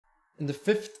In the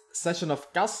 5th session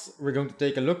of CASS, we're going to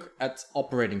take a look at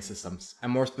operating systems,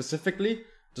 and more specifically,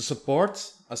 the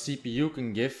support a CPU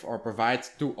can give or provide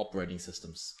to operating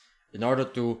systems in order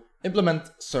to implement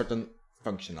certain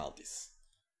functionalities.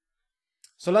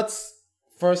 So let's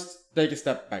first take a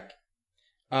step back.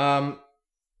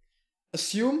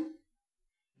 Assume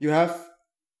you have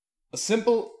a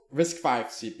simple RISC-V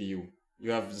CPU.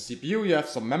 You have the CPU, you have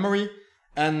some memory,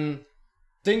 and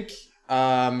think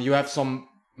you have some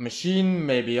machine,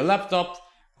 maybe a laptop,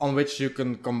 on which you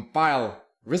can compile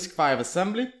RISC-V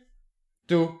assembly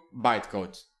to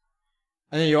bytecode.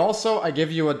 And then I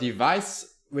give you a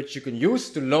device which you can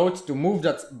use to move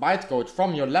that bytecode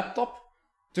from your laptop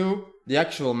to the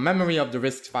actual memory of the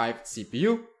RISC-V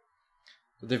CPU.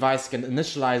 The device can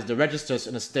initialize the registers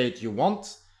in a state you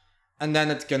want, and then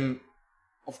it can,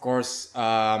 of course,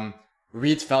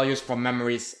 read values from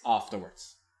memories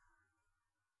afterwards.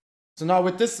 So now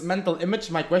with this mental image,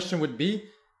 my question would be,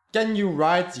 can you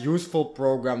write useful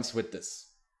programs with this?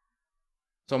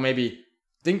 So maybe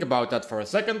think about that for a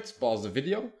second, pause the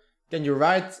video. Can you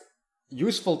write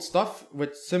useful stuff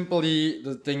with simply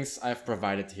the things I've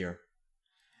provided here?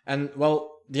 And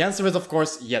well, the answer is of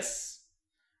course yes.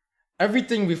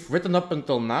 Everything we've written up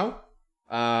until now,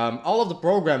 all of the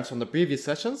programs from the previous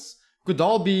sessions could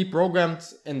all be programmed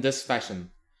in this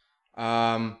fashion.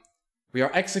 We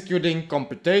are executing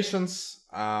computations,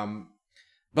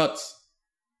 but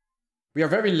we are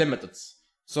very limited.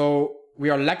 So we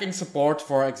are lacking support,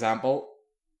 for example,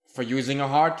 for using a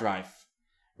hard drive.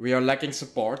 We are lacking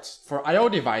support for I/O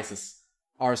devices.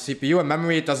 Our CPU and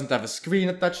memory doesn't have a screen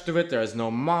attached to it. There is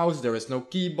no mouse, there is no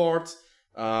keyboard.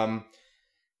 And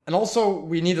also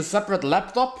we need a separate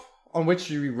laptop on which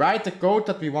we write the code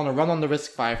that we want to run on the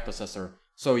RISC-V processor.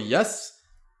 So yes,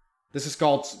 this is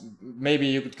called, maybe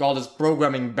you could call this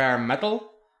programming bare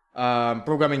metal.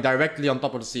 Programming directly on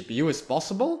top of the CPU is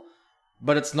possible,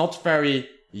 but it's not very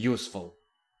useful.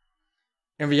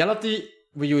 In reality,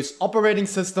 we use operating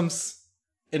systems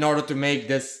in order to make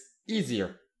this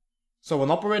easier. So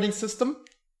an operating system,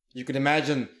 you can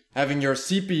imagine having your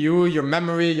CPU, your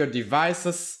memory, your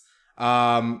devices,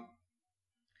 and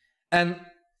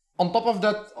on top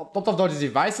of those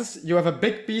devices, you have a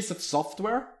big piece of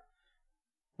software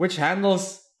which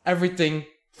handles everything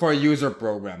for a user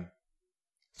program.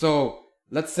 So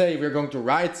let's say we're going to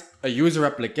write a user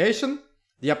application.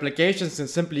 The application can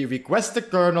simply request the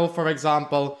kernel, for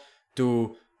example,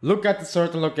 to look at a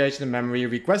certain location in memory,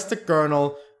 request the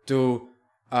kernel to,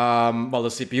 well, the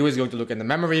CPU is going to look in the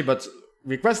memory, but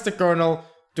request the kernel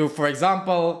to, for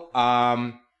example,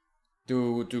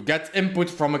 to get input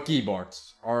from a keyboard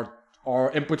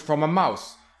or input from a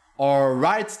mouse or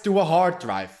write to a hard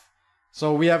drive.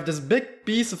 So we have this big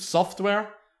piece of software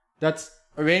that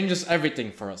arranges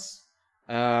everything for us.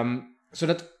 So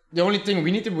that the only thing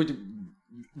we need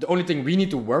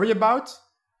to worry about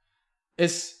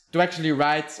is to actually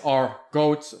write our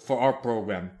code for our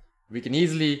program. We can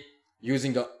easily,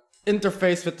 using the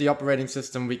interface with the operating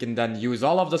system, we can then use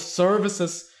all of the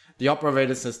services the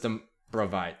operating system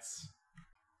provides.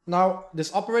 Now,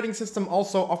 this operating system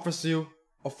also offers you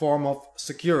a form of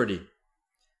security.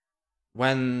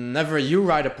 Whenever you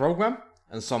write a program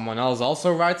and someone else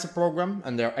also writes a program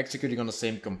and they're executing on the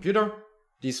same computer,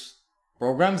 these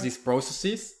programs, these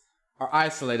processes, are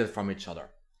isolated from each other.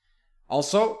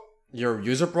 Also, your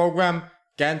user program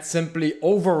can't simply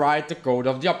override the code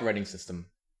of the operating system.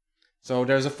 So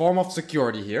there's a form of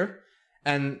security here,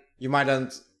 and you might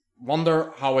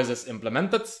wonder, how is this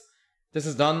implemented? This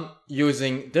is done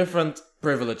using different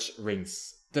privilege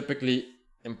rings, typically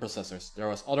in processors. There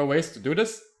are other ways to do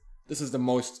this. This is the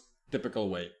most typical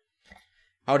way.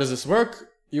 How does this work?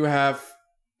 You have,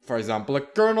 for example, a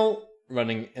kernel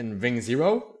running in ring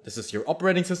 0. This is your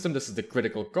operating system. This is the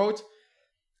critical code.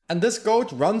 And this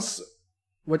code runs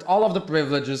with all of the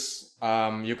privileges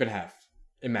you can have.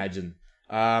 Imagine.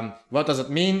 What does it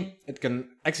mean? It can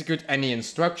execute any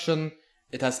instruction.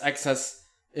 It has access.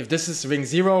 If this is ring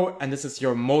 0 and this is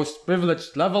your most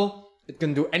privileged level, it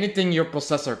can do anything your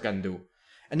processor can do.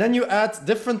 And then you add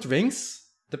different rings.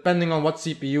 Depending on what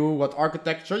CPU, what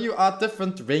architecture, you add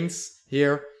different rings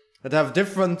here that have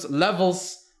different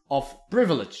levels of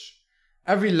privilege.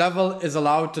 Every level is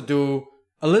allowed to do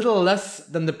a little less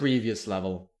than the previous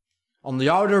level. On the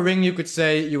outer ring, you could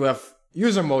say you have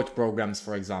user mode programs,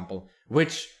 for example,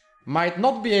 which might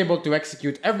not be able to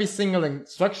execute every single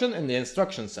instruction in the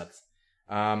instruction set.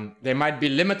 They might be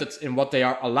limited in what they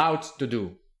are allowed to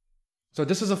do. So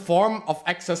this is a form of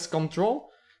access control.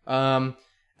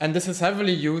 And this is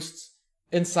heavily used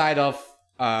inside of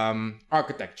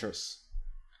architectures.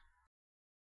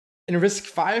 In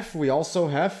RISC-V, we also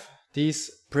have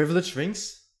these privilege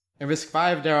rings. In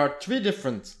RISC-V there are 3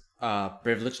 different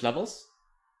privilege levels.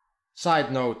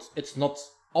 Side note, it's not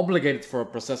obligated for a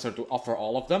processor to offer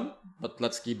all of them, but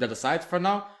let's keep that aside for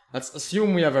now. Let's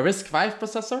assume we have a RISC-V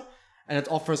processor and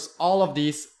it offers all of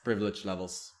these privilege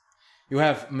levels. You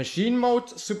have machine mode,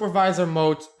 supervisor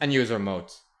mode, and user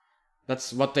mode.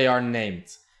 That's what they are named.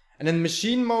 And in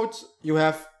machine mode, you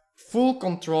have full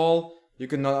control. You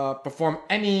can perform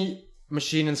any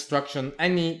machine instruction,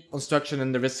 any instruction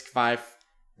in the RISC-V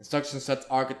instruction set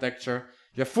architecture.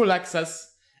 You have full access.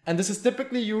 And this is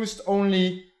typically used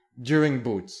only during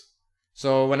boot.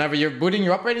 So whenever you're booting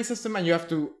your operating system and you have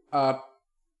to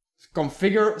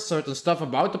configure certain stuff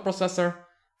about the processor,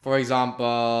 for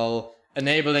example,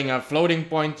 enabling a floating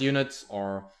point unit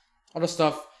or other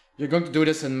stuff, you're going to do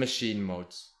this in machine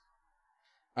mode.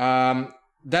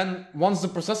 Then once the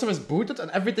processor is booted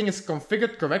and everything is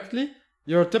configured correctly,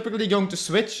 you're typically going to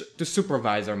switch to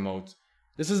supervisor mode.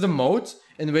 This is the mode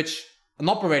in which an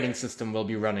operating system will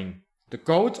be running. The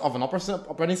code of an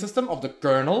operating system, of the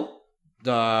kernel,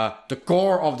 the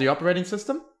core of the operating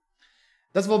system,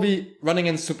 that will be running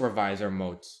in supervisor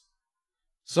mode.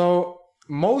 So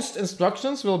most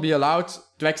instructions will be allowed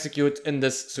to execute in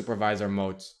this supervisor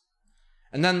mode.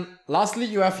 And then lastly,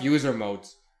 you have user mode.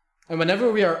 And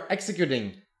whenever we are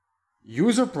executing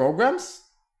user programs,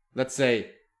 let's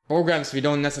say programs we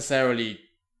don't necessarily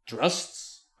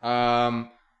trust,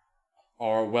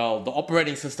 or well, the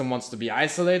operating system wants to be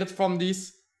isolated from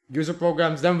these user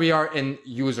programs, then we are in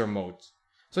user mode.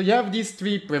 So you have these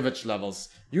 3 privilege levels.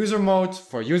 User mode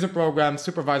for user programs,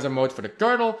 supervisor mode for the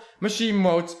kernel, machine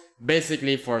mode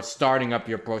basically for starting up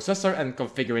your processor and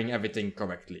configuring everything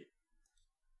correctly.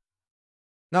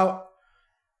 Now,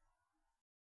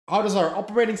 how does our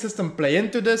operating system play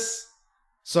into this?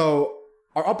 So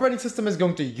our operating system is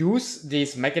going to use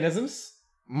these mechanisms,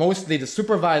 mostly the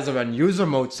supervisor and user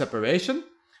mode separation,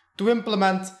 to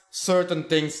implement certain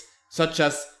things such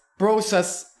as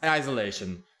process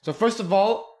isolation. So first of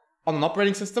all, on an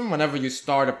operating system, whenever you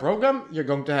start a program, you're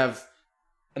going to have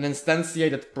an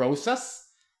instantiated process,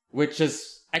 which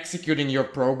is executing your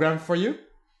program for you.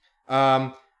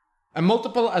 And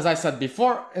multiple, as I said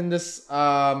before in this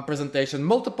presentation,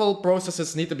 multiple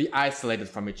processes need to be isolated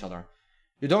from each other.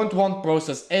 You don't want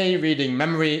process A reading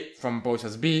memory from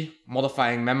process B,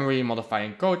 modifying memory,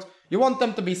 modifying code. You want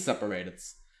them to be separated.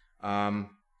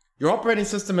 Your operating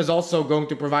system is also going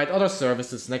to provide other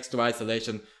services next to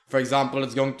isolation. For example,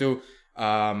 it's going to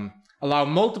allow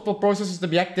multiple processes to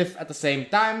be active at the same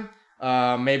time,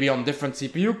 maybe on different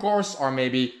CPU cores, or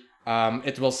maybe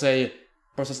it will say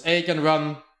process A can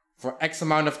run for X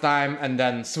amount of time and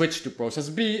then switch to process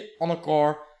B on a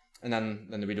core, and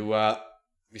then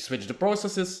we switch the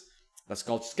processes. That's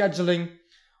called scheduling.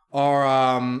 Or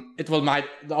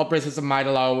the operating system might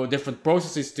allow different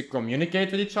processes to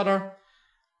communicate with each other.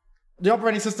 The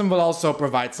operating system will also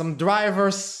provide some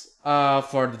drivers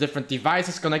for the different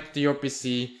devices connected to your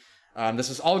PC.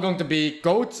 This is all going to be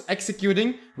code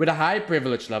executing with a high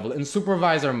privilege level in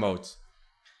supervisor mode.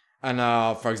 And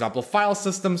for example, file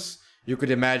systems, you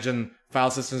could imagine file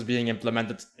systems being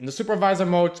implemented in the supervisor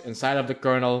mode inside of the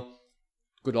kernel.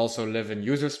 Could also live in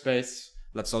user space.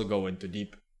 Let's not go into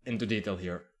detail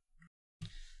here.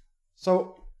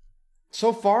 So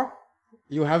far,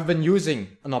 you have been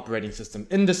using an operating system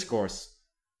in this course.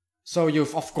 So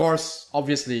you've, of course,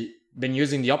 obviously been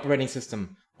using the operating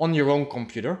system on your own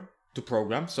computer to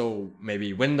program. So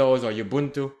maybe Windows or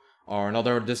Ubuntu or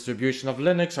another distribution of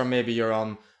Linux, or maybe you're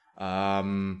on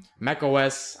Mac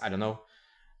OS, I don't know.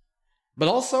 But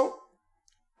also,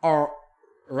 our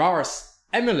RARS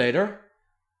emulator,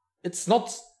 it's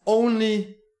not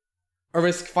only a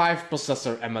RISC-V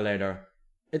processor emulator.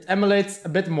 It emulates a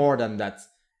bit more than that.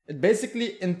 It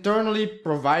basically internally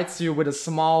provides you with a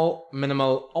small,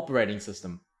 minimal operating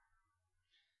system.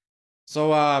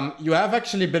 So you have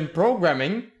actually been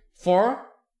programming for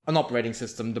an operating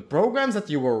system. The programs that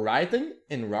you were writing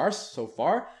in RARS so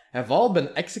far have all been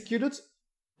executed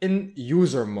in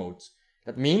user mode.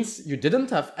 That means you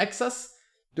didn't have access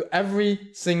to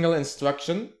every single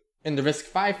instruction in the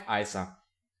RISC-V ISA.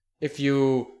 If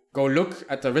you go look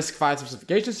at the RISC-V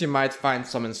specifications, you might find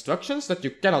some instructions that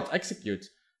you cannot execute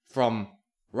from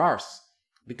RARS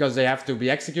because they have to be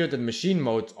executed in machine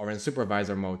mode or in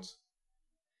supervisor mode.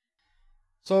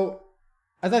 So,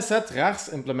 as I said, RARS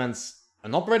implements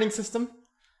an operating system,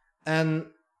 and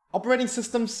operating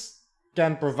systems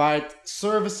can provide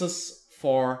services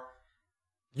for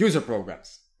user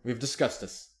programs. We've discussed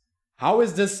this. How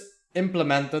is this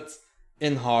implemented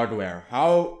in hardware?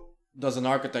 How does an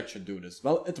architecture do this?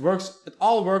 Well, it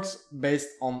all works based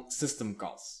on system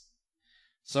calls.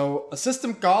 So a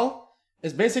system call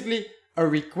is basically a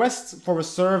request for a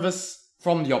service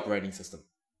from the operating system.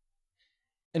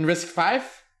 In RISC-V,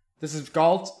 this is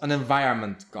called an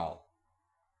environment call.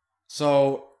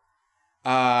 So,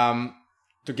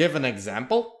 to give an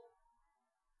example,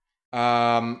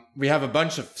 we have a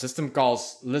bunch of system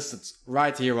calls listed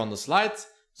right here on the slide.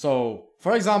 So,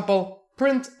 for example,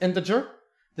 print integer.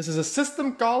 This is a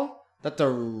system call that the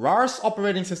RARS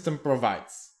operating system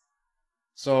provides.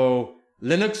 So,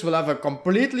 Linux will have a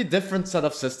completely different set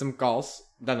of system calls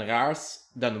than RARS,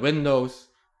 than Windows.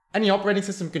 Any operating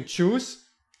system can choose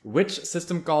which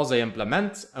system calls they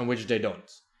implement and which they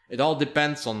don't. It all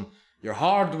depends on your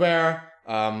hardware,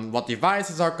 what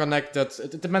devices are connected.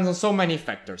 It depends on so many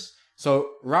factors.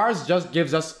 So RARS just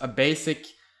gives us a basic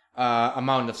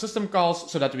amount of system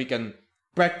calls so that we can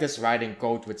practice writing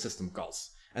code with system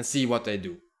calls and see what they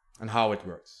do and how it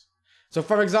works. So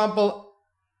for example,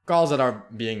 calls that are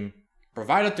being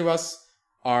provided to us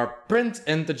are print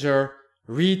integer,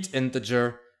 read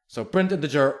integer. So print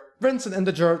integer prints an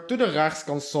integer to the RARS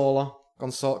console.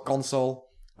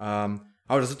 How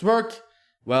does it work?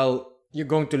 Well, you're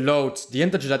going to load the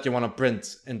integer that you want to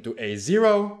print into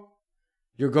A0.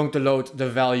 You're going to load the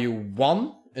value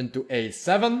 1 into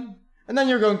A7. And then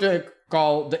you're going to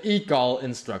call the eCall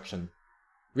instruction.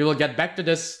 We will get back to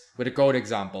this with a code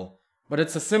example, but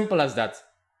it's as simple as that.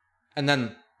 And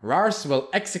then RARS will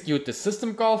execute the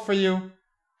system call for you.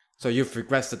 So you've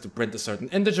requested to print a certain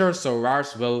integer, so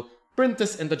RARS will print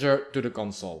this integer to the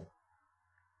console.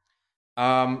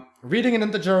 Reading an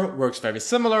integer works very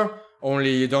similar,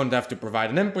 only you don't have to provide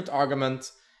an input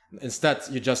argument. Instead,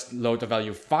 you just load the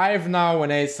value 5 now in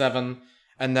A7,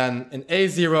 and then in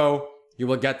A0, you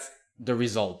will get the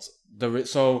result.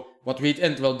 So what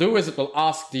readInt will do is it will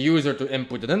ask the user to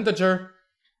input an integer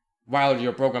while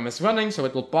your program is running, so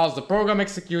it will pause the program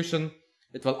execution.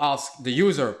 It will ask the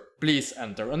user, please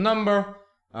enter a number.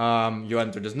 You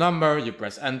enter this number, you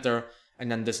press enter,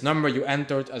 and then this number you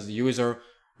entered as the user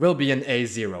will be in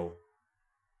A0.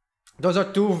 Those are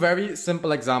two very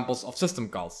simple examples of system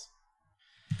calls.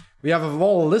 We have a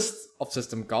whole list of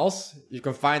system calls. You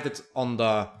can find it on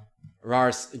the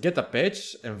RARS GitHub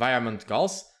page, environment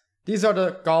calls. These are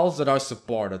the calls that are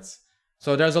supported.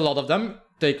 So there's a lot of them.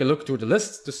 Take a look through the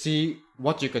list to see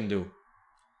what you can do.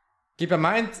 Keep in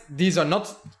mind, these are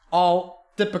not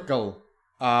all typical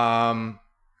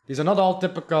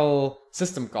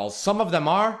system calls. Some of them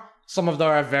are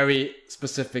very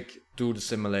specific to the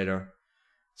simulator.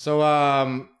 So,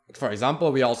 for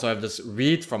example, we also have this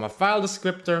read from a file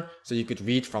descriptor, so you could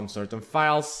read from certain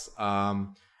files,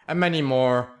 and many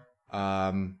more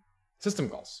system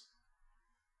calls.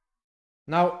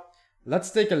 Now,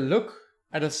 let's take a look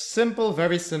at a simple,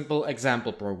 very simple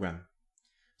example program.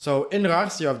 So in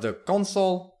RARS you have the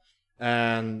console,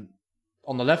 and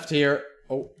on the left here,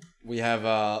 we have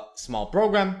a small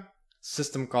program,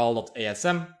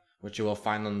 systemcall.asm, which you will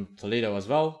find on Toledo as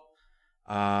well.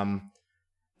 And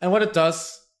what it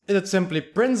does is it simply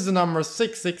prints the number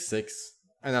 666,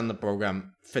 and then the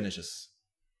program finishes.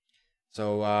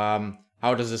 So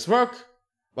how does this work?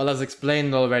 Well, as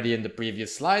explained already in the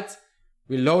previous slide,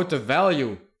 we load the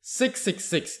value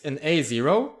 666 in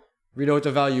A0, we load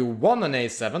the value 1 in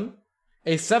A7.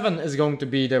 A7 is going to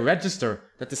be the register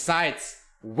that decides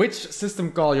which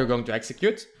system call you're going to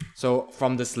execute. So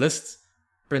from this list,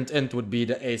 printInt would be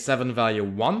the A7 value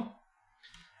 1.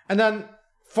 And then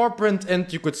for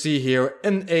printInt, you could see here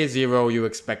in A0 you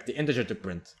expect the integer to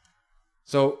print.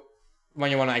 So when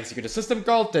you want to execute a system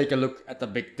call, take a look at the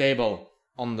big table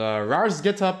on the RARS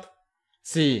GitHub,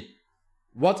 see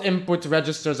what input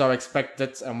registers are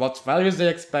expected and what values they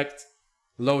expect,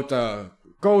 load the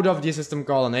code of the system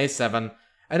call in A7,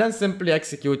 and then simply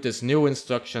execute this new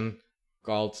instruction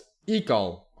called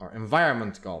eCall or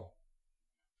environment call.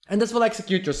 And this will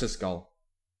execute your syscall.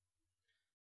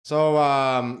 So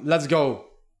let's go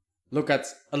look at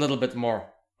a little bit more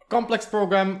complex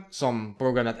program, some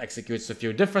program that executes a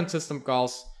few different system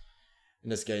calls. In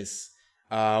this case,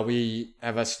 we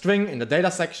have a string in the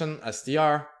data section,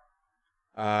 str.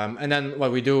 And then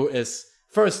what we do is,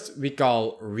 first we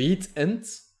call readInt,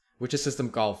 which is system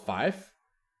call 5.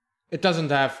 It doesn't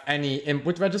have any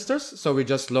input registers, so we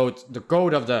just load the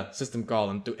code of the system call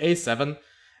into A7,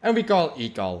 and we call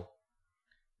eCall.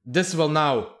 This will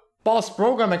now pause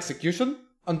program execution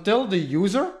until the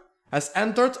user has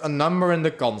entered a number in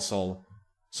the console.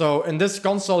 So in this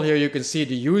console here, you can see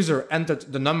the user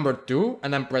entered the number 2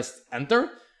 and then pressed enter.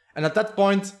 And at that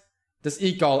point, this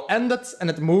eCall ended and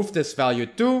it moved this value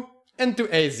 2 into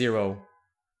A0.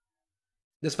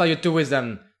 This value 2 is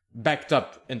then backed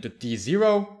up into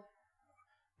T0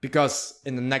 because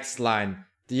in the next line,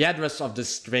 the address of the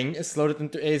string is loaded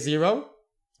into A0.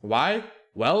 Why?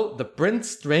 Well, the print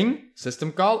string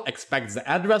system call expects the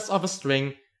address of a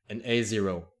string in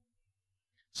A0.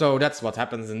 So that's what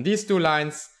happens in these two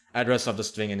lines. Address of the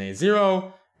string in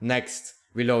A0. Next,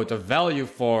 we load the value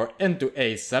 4 into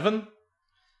A7.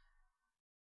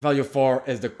 Value 4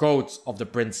 is the code of the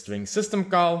print string system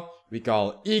call. We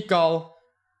call eCall,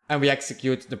 and we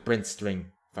execute the print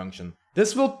string function.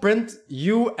 This will print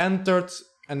you entered,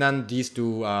 and then these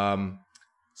two not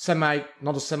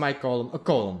a semicolon, a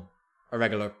colon, a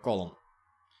regular colon.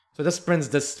 So this prints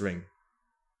this string.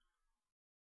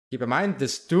 Keep in mind,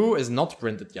 this 2 is not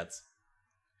printed yet.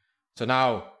 So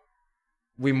now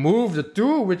we move the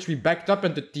 2, which we backed up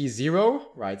into T0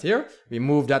 right here. We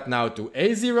move that now to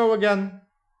A0 again.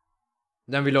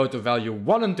 Then we load the value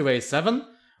 1 into A7,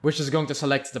 which is going to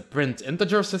select the print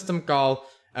integer system call,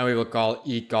 and we will call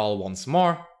eCall once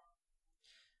more.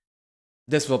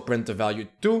 This will print the value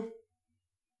 2.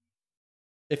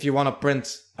 If you want to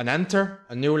print an enter,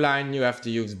 a new line, you have to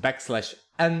use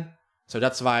 \n. So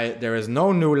that's why there is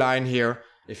no new line here.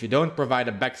 If you don't provide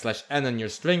a \n in your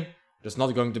string, there's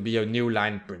not going to be a new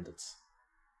line printed.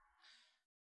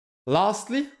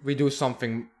 Lastly, we do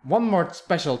one more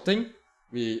special thing.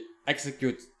 We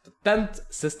execute the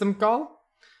 10th system call.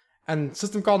 And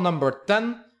system call number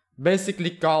 10 basically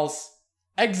calls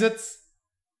exit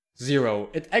 0.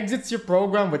 It exits your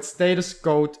program with status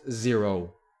code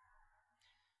 0.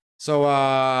 So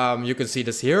you can see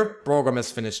this here. Program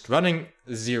is finished running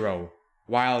 0.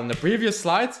 While in the previous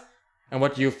slide, and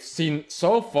what you've seen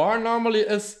so far normally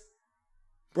is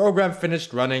program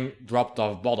finished running dropped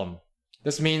off bottom.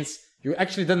 This means you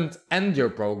actually didn't end your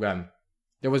program.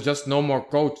 There was just no more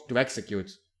code to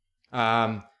execute.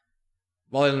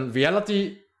 Well, in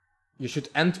reality, you should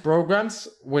end programs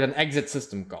with an exit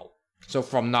system call. So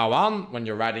from now on, when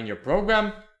you're writing your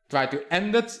program, try to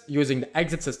end it using the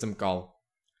exit system call.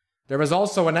 There is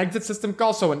also an exit system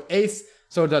call, so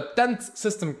the 10th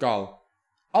system call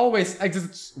always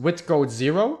exits with code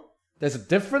 0. There's a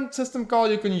different system call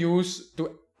you can use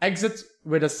to exit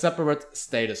with a separate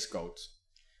status code.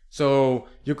 So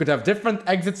you could have different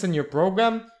exits in your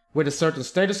program with a certain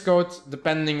status code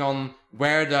depending on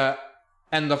where the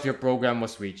end of your program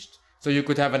was reached. So you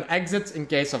could have an exit in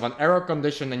case of an error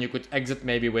condition, and you could exit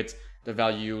maybe with the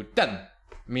value 10,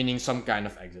 meaning some kind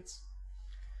of exits.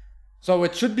 So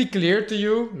it should be clear to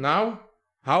you now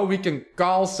how we can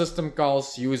call system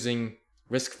calls using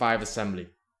RISC-V assembly.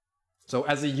 So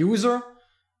as a user,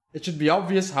 it should be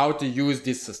obvious how to use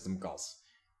these system calls.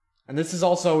 And this is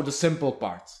also the simple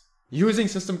part. Using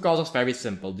system calls is very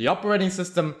simple. The operating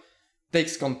system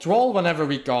takes control whenever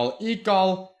we call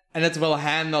eCall, and it will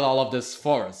handle all of this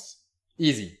for us.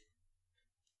 Easy.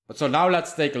 But so now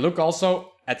let's take a look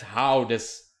also at how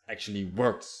this actually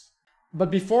works. But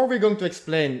before we're going to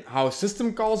explain how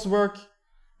system calls work,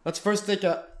 let's first take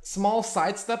a small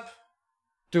sidestep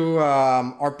to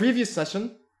our previous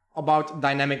session about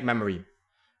dynamic memory.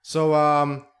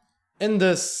 So in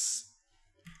this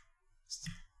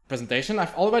presentation,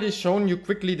 I've already shown you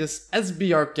quickly this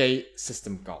SBRK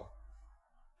system call.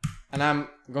 And I'm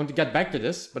going to get back to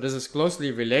this, but this is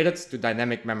closely related to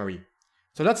dynamic memory.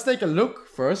 So let's take a look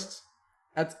first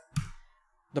at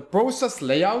the process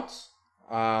layout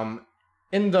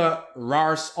in the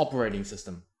RARS operating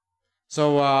system.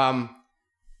 So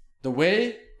the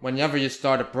way, whenever you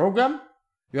start a program,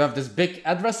 you have this big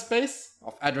address space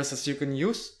of addresses you can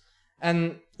use,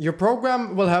 and your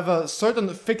program will have a certain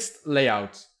fixed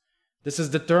layout. This is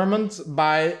determined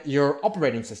by your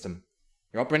operating system.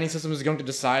 Your operating system is going to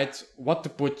decide what to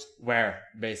put where,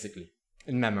 basically,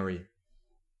 in memory.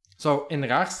 So in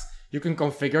RARS, you can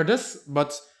configure this,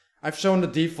 but I've shown the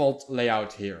default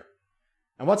layout here.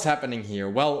 And what's happening here?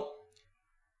 Well,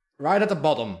 right at the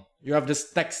bottom, you have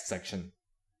this text section.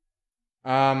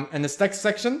 In this text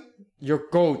section, your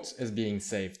code is being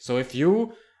saved. So if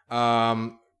you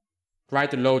try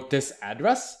to load this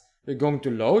address, you're going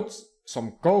to load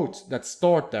some code that's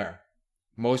stored there.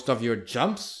 Most of your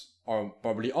jumps, or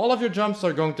probably all of your jumps,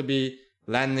 are going to be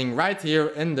landing right here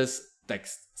in this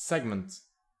text segment.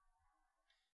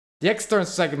 The external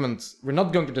segment we're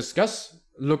not going to discuss.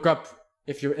 Look up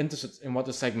if you're interested in what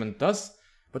the segment does,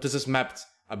 but this is mapped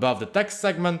above the text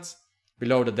segment,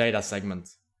 below the data segment.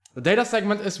 The data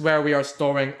segment is where we are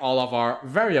storing all of our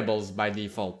variables by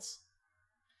default.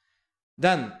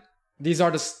 Then, these are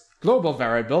the global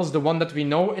variables, the one that we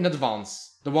know in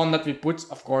advance, the one that we put,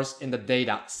 of course, in the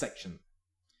data section.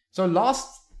 So last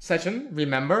session,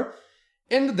 remember,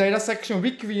 in the data section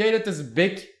we created this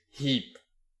big heap.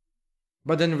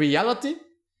 But in reality,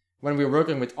 when we're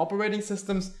working with operating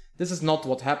systems, this is not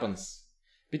what happens.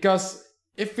 Because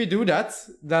if we do that,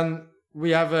 then we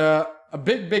have a a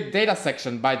big data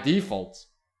section by default,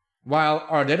 while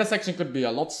our data section could be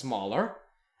a lot smaller.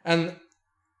 And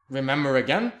remember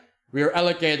again, we are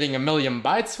allocating 1,000,000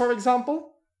 bytes, for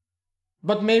example,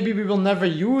 but maybe we will never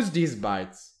use these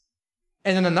bytes.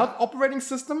 And in an operating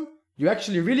system, you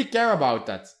actually really care about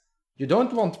that. You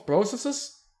don't want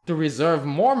processes to reserve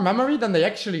more memory than they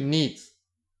actually need.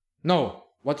 No,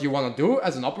 what you want to do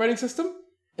as an operating system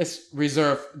is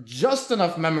reserve just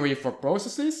enough memory for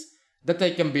processes that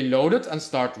they can be loaded and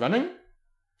start running.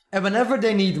 And whenever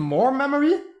they need more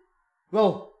memory,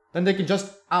 well, then they can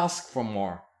just ask for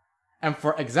more. And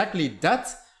for exactly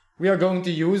that, we are going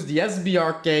to use the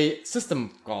SBRK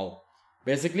system call.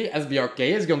 Basically, SBRK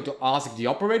is going to ask the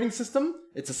operating system,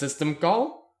 it's a system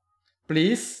call,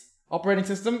 please, operating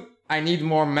system, I need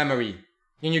more memory.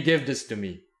 Can you give this to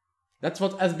me? That's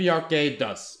what SBRK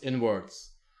does in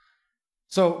words.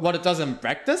 So what it does in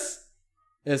practice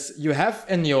is you have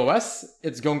in the OS,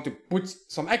 it's going to put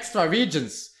some extra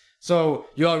regions. So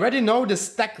you already know the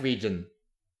stack region.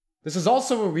 This is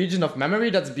also a region of memory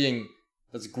that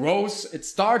grows. It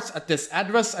starts at this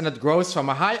address and it grows from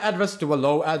a high address to a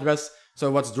low address. So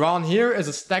what's drawn here is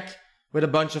a stack with a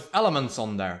bunch of elements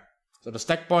on there. So the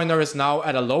stack pointer is now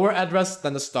at a lower address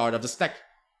than the start of the stack.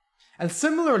 And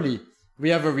similarly, we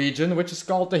have a region which is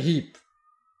called a heap.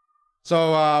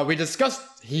 So we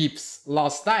discussed heaps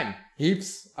last time.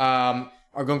 Heaps are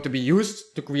going to be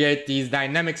used to create these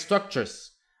dynamic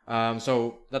structures.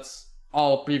 So that's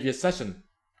all previous session.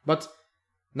 But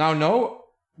now know,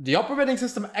 the operating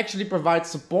system actually provides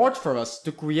support for us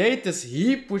to create this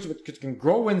heap which can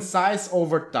grow in size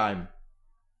over time.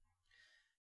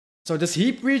 So this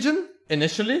heap region,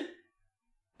 initially,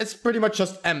 it's pretty much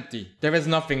just empty. There is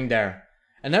nothing there.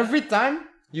 And every time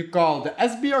you call the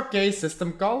SBRK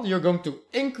system call, you're going to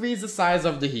increase the size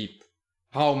of the heap.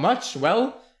 How much?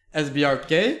 Well,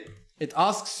 SBRK, it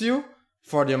asks you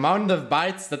for the amount of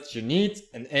bytes that you need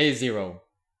in A0.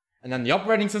 And then the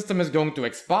operating system is going to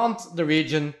expand the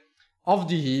region of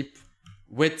the heap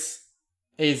with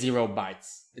A0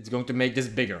 bytes. It's going to make this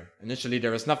bigger. Initially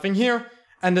there is nothing here,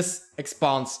 and this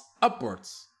expands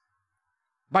upwards.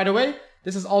 By the way,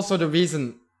 this is also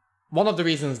one of the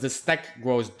reasons the stack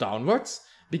grows downwards,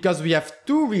 because we have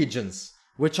two regions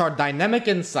which are dynamic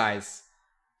in size.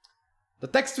 The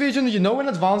text region, you know in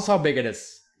advance how big it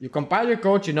is. You compile your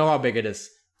code, you know how big it is.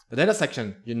 The data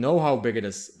section, you know how big it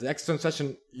is. The external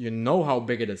section, you know how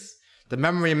big it is. The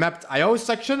memory mapped IO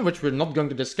section, which we're not going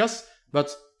to discuss,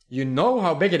 but you know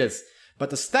how big it is. But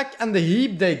the stack and the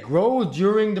heap, they grow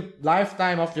during the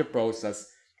lifetime of your process.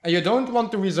 And you don't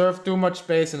want to reserve too much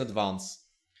space in advance.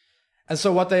 And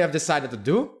so what they have decided to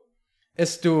do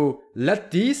is to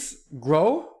let these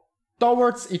grow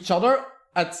towards each other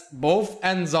at both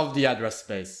ends of the address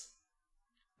space.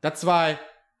 That's why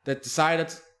they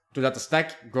decided to let the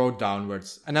stack grow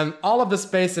downwards. And then all of the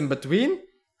space in between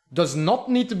does not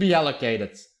need to be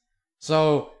allocated.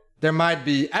 So there might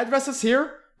be addresses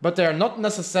here, but they are not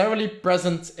necessarily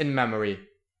present in memory.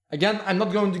 Again, I'm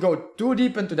not going to go too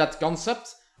deep into that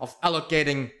concept of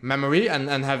allocating memory and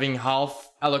having half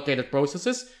allocated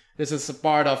processes. This is a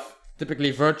part of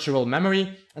typically virtual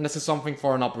memory, and this is something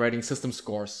for an operating systems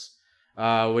course,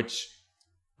 which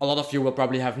a lot of you will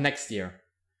probably have next year.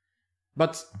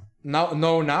 But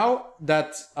now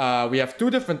that we have two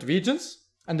different regions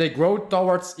and they grow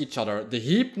towards each other. The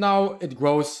heap now, it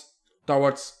grows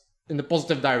in the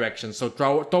positive direction, so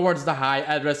towards the high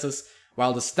addresses,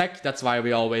 while the stack, that's why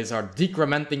we always are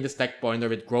decrementing the stack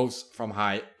pointer, it grows from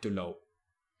high to low.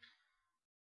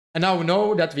 And now we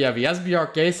know that we have the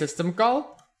SBRK system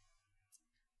call,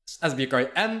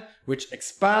 SBRK n, which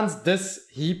expands this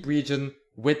heap region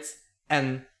with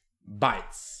n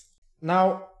bytes.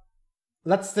 Now,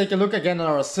 let's take a look again at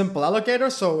our simple allocator.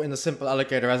 So in the simple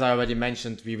allocator, as I already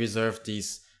mentioned, we reserve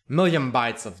these 1,000,000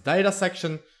 bytes of data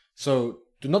section. So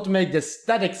to not make this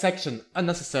static section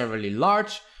unnecessarily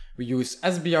large, we use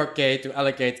SBRK to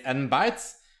allocate n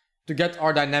bytes to get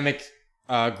our dynamic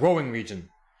growing region.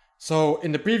 So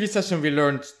in the previous session we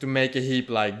learned to make a heap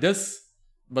like this,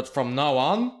 but from now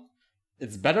on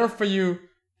it's better for you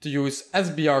to use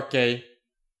SBRK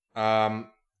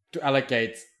to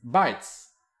allocate bytes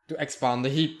to expand the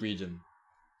heap region.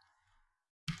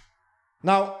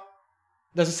 Now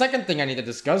there's a second thing I need to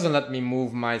discuss, and let me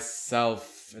move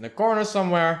myself in a corner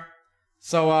somewhere.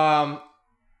 So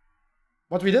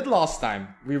what we did last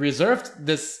time, we reserved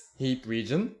this heap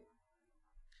region,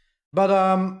 but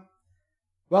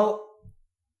well,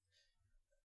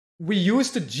 we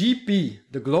used the GP,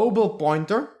 the global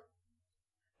pointer,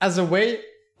 as a way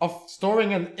of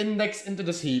storing an index into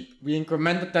this heap. We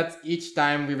incremented that each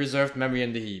time we reserved memory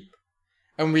in the heap.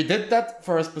 And we did that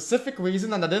for a specific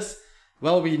reason, and that is,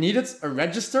 well, we needed a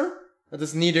register that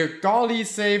is neither callee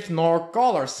safe nor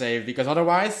caller safe, because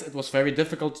otherwise it was very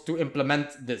difficult to implement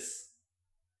this.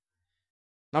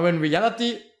 Now in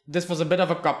reality, this was a bit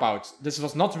of a cop-out. This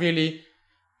is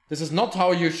not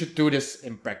how you should do this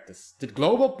in practice. The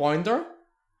global pointer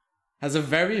has a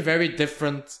very, very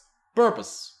different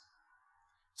purpose.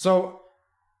 So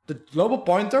the global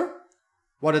pointer,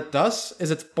 what it does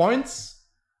is it points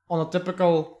on a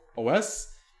typical OS,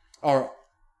 or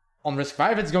on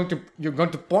RISC-V, you're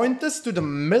going to point this to the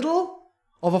middle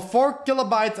of a 4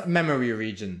 kilobyte memory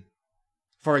region.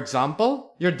 For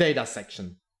example, your data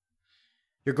section.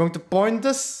 You're going to point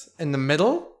this in the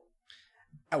middle.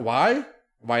 Why?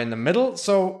 Why in the middle?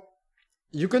 So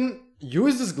you can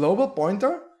use this global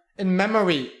pointer in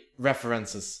memory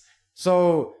references.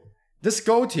 So this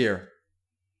code here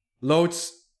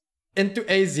loads into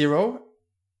A0.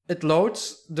 It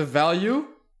loads the value,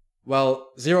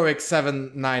 well,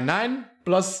 0x799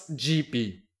 plus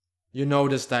GP. You know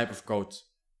this type of code.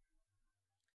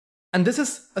 And this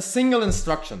is a single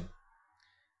instruction.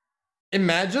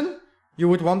 Imagine you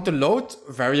would want to load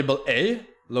variable A,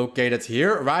 located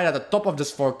here, right at the top of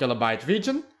this 4 kilobyte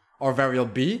region, or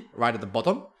variable B, right at the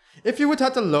bottom. If you would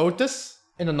have to load this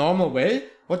in a normal way,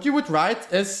 what you would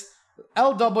write is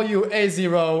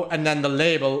LWA0 and then the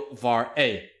label var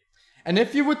A. And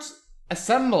if you would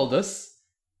assemble this,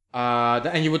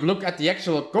 and you would look at the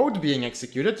actual code being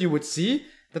executed, you would see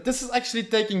that this is actually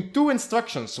taking two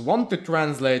instructions. One to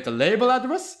translate the label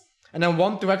address, and then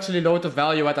one to actually load the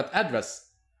value at that address.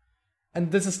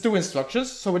 And this is two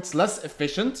instructions, so it's less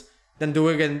efficient than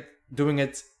doing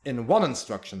it in one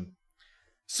instruction.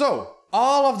 So,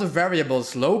 all of the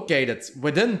variables located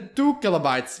within 2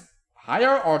 kilobytes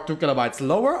higher or 2 kilobytes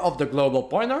lower of the global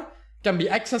pointer can be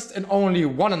accessed in only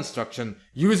one instruction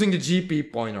using the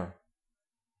GP pointer.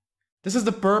 This is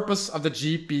the purpose of the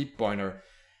GP pointer.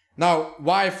 Now,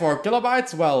 why 4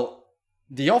 kilobytes? Well,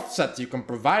 the offset you can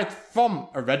provide from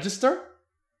a register,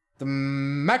 the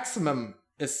maximum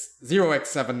is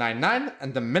 0x799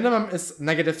 and the minimum is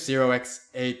negative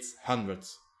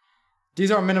 0x800. These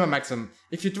are minimum maximum.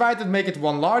 If you try to make it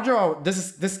one larger, this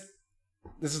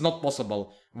is not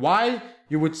possible. Why?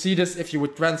 You would see this if you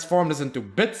would transform this into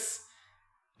bits.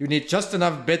 You need just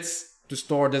enough bits to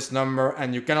store this number,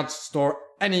 and you cannot store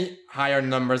any higher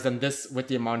numbers than this with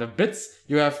the amount of bits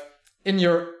you have in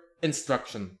your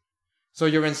instruction. So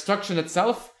your instruction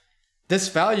itself, this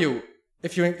value,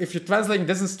 if you're translating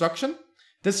this instruction,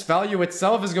 this value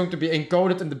itself is going to be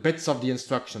encoded in the bits of the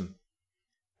instruction.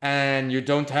 And you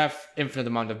don't have infinite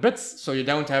amount of bits, so you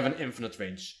don't have an infinite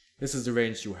range. This is the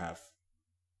range you have.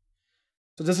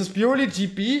 So this is purely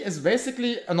GP, is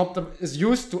basically is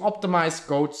used to optimize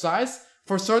code size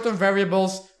for certain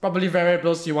variables, probably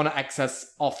variables you want to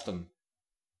access often.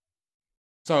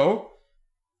 So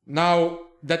now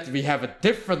that we have a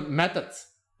different method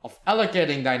of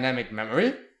allocating dynamic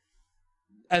memory,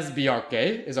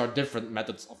 SBRK is our different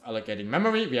methods of allocating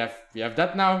memory. We have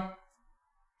that now.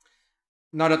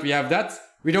 Now that we have that,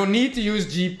 we don't need to use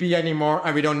GP anymore,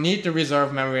 and we don't need to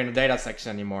reserve memory in the data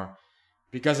section anymore.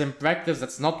 Because in practice,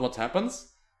 that's not what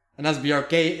happens. And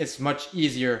SBRK is much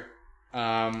easier,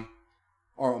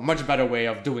 or a much better way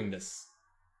of doing this.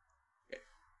 Okay.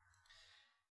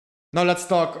 Now let's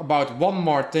talk about one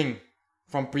more thing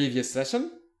from previous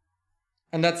session.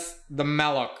 And that's the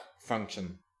malloc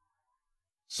function.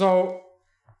 So,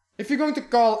 if you're going to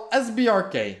call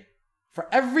SBRK for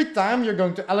every time you're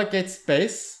going to allocate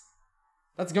space,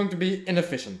 that's going to be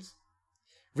inefficient.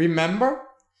 Remember?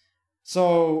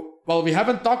 So, well, we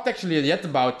haven't talked actually yet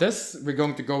about this. We're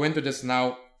going to go into this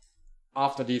now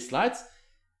after these slides.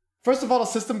 First of all, a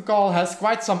system call has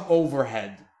quite some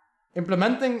overhead.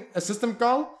 Implementing a system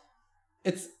call,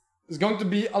 it's going to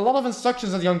be a lot of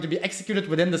instructions that are going to be executed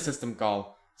within the system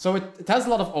call. So it has a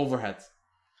lot of overhead.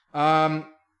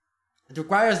 It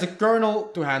requires the kernel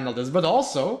to handle this, but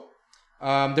also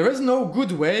there is no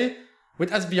good way with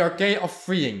SBRK of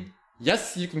freeing.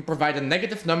 Yes, you can provide a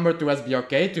negative number to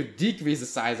SBRK to decrease the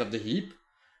size of the heap.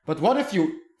 But what if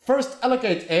you first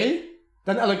allocate A,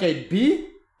 then allocate B,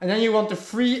 and then you want to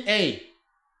free A?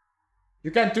 You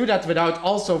can't do that without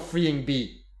also freeing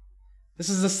B. This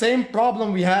is the same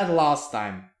problem we had last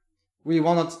time. We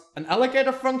wanted an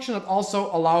allocator function that also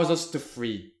allows us to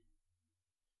free.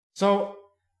 So,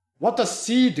 what does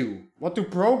C do? What do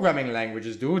programming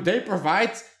languages do? They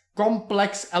provide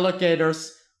complex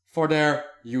allocators for their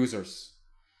users.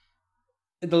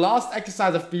 In the last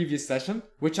exercise of previous session,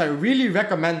 which I really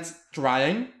recommend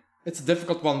trying, it's a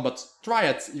difficult one, but try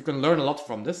it, you can learn a lot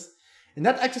from this. In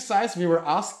that exercise, we were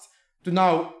asked to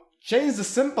now change the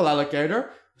simple allocator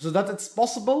so that it's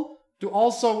possible to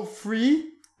also free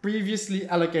previously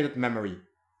allocated memory.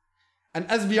 And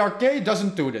SBRK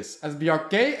doesn't do this.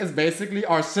 SBRK is basically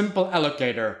our simple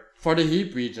allocator for the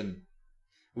heap region.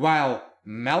 While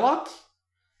malloc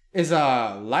is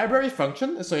a library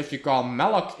function, so if you call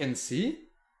malloc in C,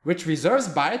 which reserves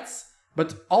bytes,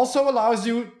 but also allows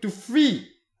you to free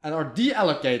or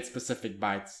deallocate specific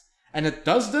bytes. And it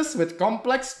does this with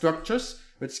complex structures,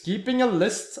 with keeping a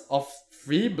list of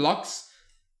free blocks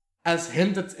as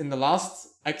hinted in the last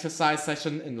exercise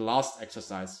session, in the last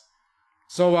exercise.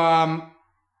 So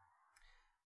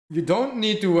you don't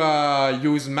need to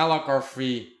use malloc or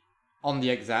free on the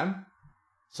exam.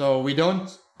 So we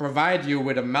don't provide you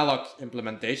with a malloc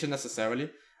implementation necessarily.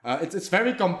 It's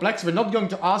very complex. We're not going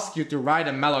to ask you to write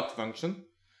a malloc function.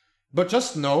 But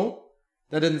just know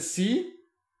that in C,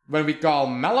 when we call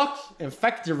malloc, in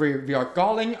fact we are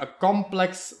calling a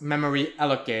complex memory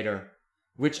allocator,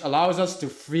 which allows us to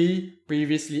free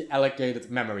previously allocated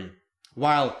memory.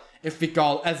 While if we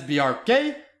call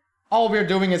SBRK, all we're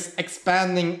doing is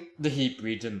expanding the heap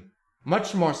region.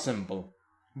 Much more simple.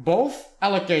 Both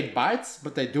allocate bytes,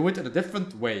 but they do it in a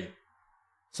different way.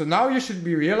 So now you should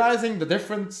be realizing the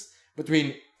difference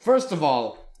between, first of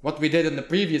all, what we did in the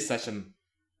previous session,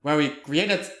 where we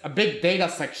created a big data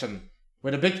section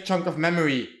with a big chunk of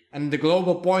memory and the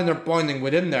global pointer pointing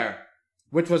within there,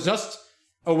 which was just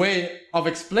a way of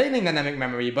explaining dynamic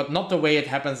memory, but not the way it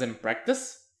happens in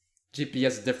practice. GP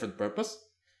has a different purpose.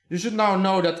 You should now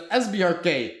know that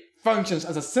SBRK functions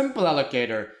as a simple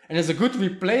allocator and is a good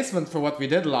replacement for what we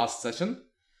did last session.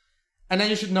 And then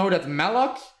you should know that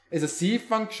malloc is a C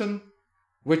function,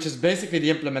 which is basically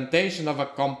the implementation of a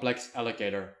complex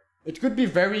allocator. It could be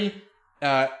very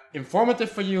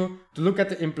informative for you to look at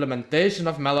the implementation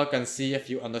of malloc and see if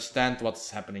you understand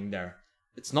what's happening there.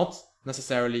 It's not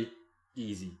necessarily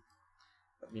easy.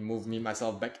 Let me move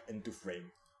myself back into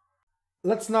frame.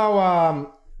 Let's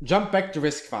now jump back to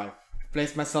risk 5.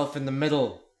 Place myself in the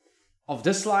middle of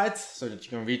this slide so that you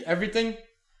can read everything.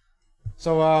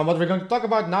 So what we're going to talk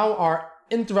about now are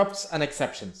interrupts and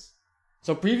exceptions.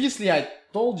 So previously I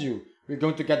told you we're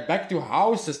going to get back to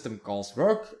how system calls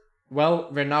work. Well,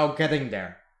 we're now getting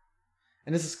there.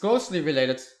 And this is closely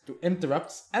related to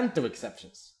interrupts and to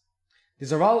exceptions.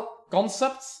 These are all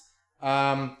concepts.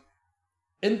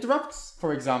 Interrupts,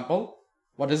 for example,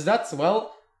 what is that?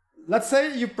 Well, let's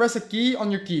say you press a key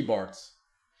on your keyboard.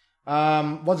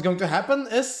 What's going to happen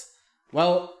is,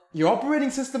 well, your operating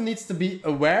system needs to be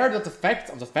aware of the fact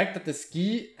that this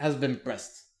key has been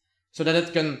pressed, so that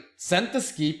it can send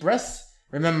this key press.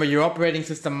 Remember, your operating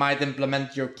system might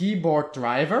implement your keyboard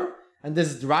driver, and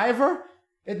this driver,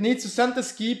 it needs to send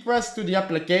this key press to the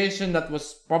application that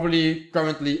was probably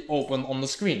currently open on the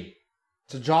screen.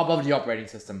 It's a job of the operating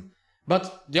system.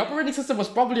 But the operating system was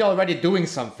probably already doing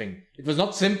something. It was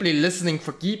not simply listening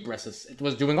for key presses, it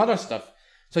was doing other stuff.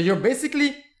 So you're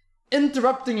basically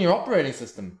interrupting your operating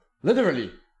system.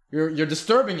 Literally. You're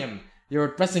disturbing him. You're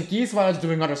pressing keys while it's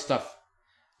doing other stuff.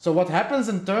 So what happens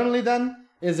internally then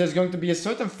is there's going to be a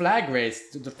certain flag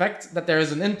raised to the fact that there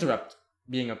is an interrupt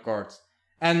being occurred.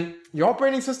 And your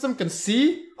operating system can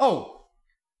see, oh,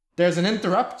 there's an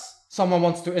interrupt. Someone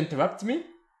wants to interrupt me.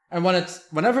 And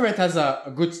whenever it has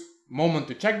a good moment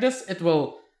to check this, it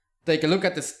will take a look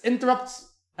at this interrupt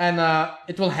and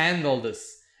it will handle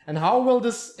this. And how will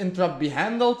this interrupt be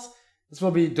handled? This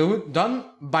will be done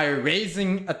by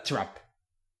raising a trap.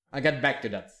 I'll get back to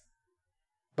that.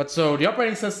 But so the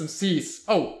operating system sees,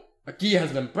 oh, a key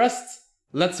has been pressed.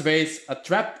 Let's raise a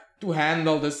trap to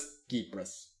handle this key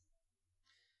press.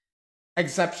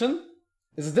 Exception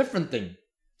is a different thing.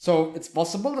 So it's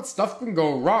possible that stuff can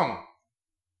go wrong.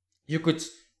 You could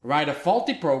write a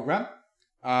faulty program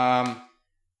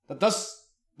that does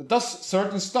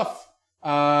certain stuff.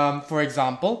 For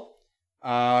example,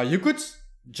 you could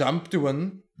jump to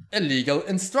an illegal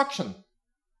instruction.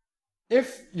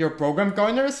 If your program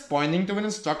counter is pointing to an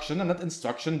instruction and that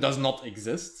instruction does not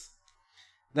exist,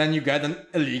 then you get an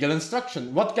illegal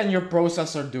instruction. What can your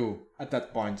processor do at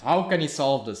that point? How can he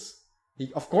solve this?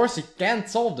 Of course, he can't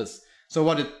solve this. So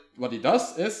what he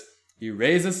does is he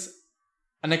raises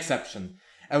an exception.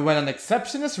 And when an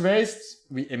exception is raised,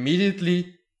 we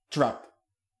immediately trap.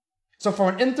 So for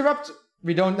an interrupt,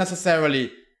 we don't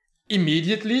necessarily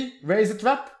immediately raise a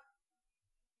trap.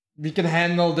 We can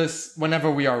handle this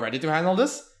whenever we are ready to handle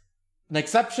this. An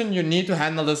exception, you need to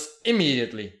handle this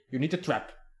immediately. You need to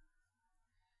trap.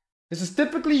 This is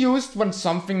typically used when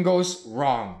something goes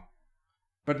wrong.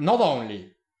 But not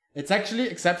only. It's actually,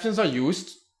 exceptions are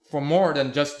used for more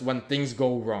than just when things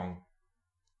go wrong.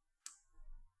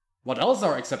 What else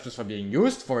are exceptions for being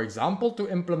used? For example, to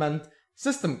implement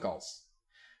system calls.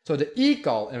 So the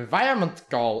eCall environment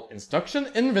call instruction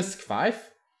in RISC-V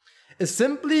is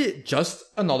simply just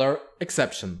another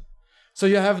exception. So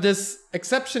you have this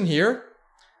exception here,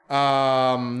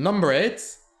 number 8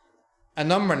 and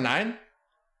number 9.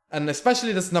 And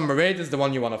especially this number 8 is the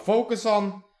one you want to focus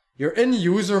on. You're in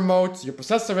user mode, your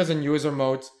processor is in user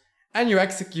mode, and you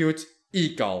execute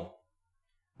eCall.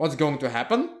 What's going to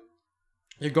happen?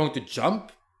 You're going to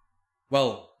jump.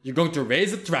 Well, you're going to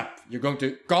raise a trap. You're going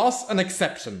to cause an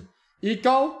exception.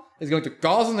 eCall is going to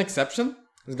cause an exception.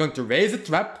 It's going to raise a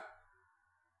trap.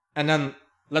 And then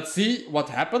let's see what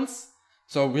happens.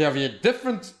 So we have here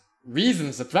different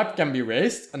reasons a trap can be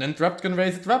raised. An interrupt can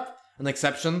raise a trap. An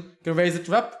exception can raise a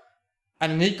trap.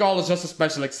 And an eCall is just a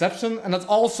special exception. And it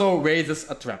also raises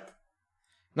a trap.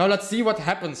 Now let's see what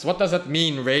happens. What does it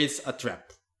mean, raise a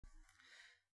trap?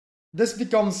 This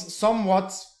becomes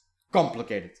somewhat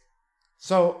complicated.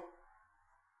 So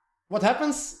what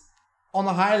happens on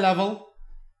a high level?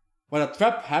 When a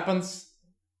trap happens,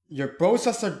 your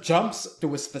processor jumps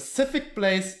to a specific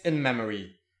place in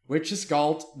memory, which is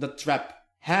called the trap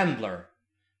handler.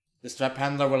 This trap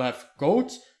handler will have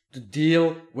code to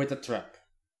deal with the trap.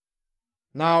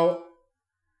 Now,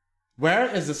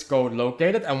 where is this code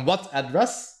located and what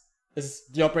address is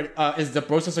the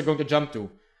processor going to jump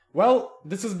to? Well,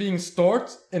 this is being stored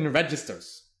in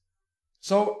registers.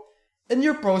 So, in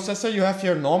your processor you have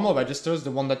your normal registers,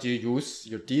 the one that you use,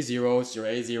 your T0s, your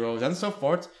A0s and so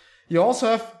forth. You also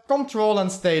have control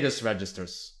and status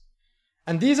registers.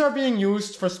 And these are being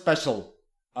used for special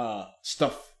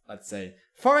stuff, let's say.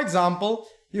 For example,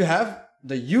 you have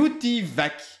the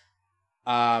UTVEC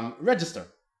register.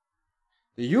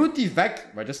 The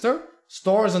UTVEC register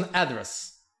stores an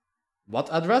address. What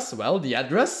address? Well, the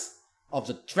address of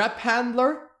the trap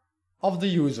handler of the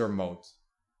user mode.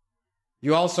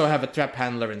 You also have a trap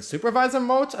handler in supervisor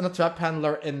mode and a trap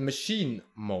handler in machine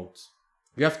mode.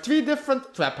 You have 3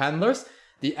 different trap handlers.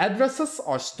 The addresses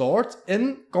are stored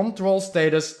in control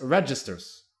status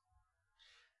registers.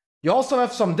 You also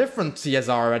have some different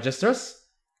CSR registers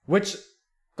which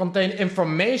contain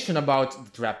information about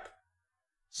the trap.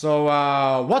 So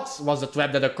what was the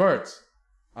trap that occurred?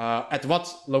 At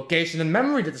what location in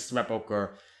memory did this trap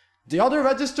occur? The other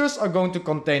registers are going to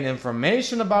contain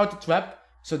information about the trap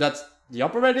so that the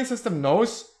operating system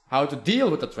knows how to deal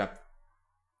with the trap.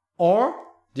 Or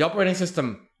the operating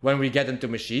system, when we get into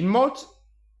machine mode,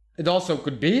 it also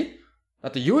could be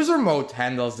that the user mode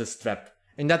handles this trap.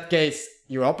 In that case,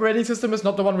 your operating system is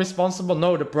not the one responsible.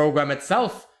 No, the program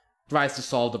itself tries to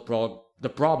solve the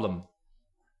problem.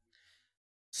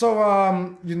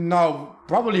 So you now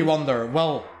probably wonder,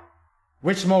 well,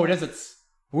 which mode is it?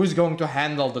 Who's going to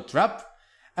handle the trap?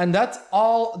 And that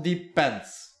all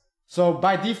depends. So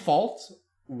by default,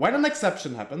 when an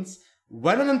exception happens,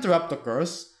 when an interrupt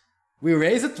occurs, we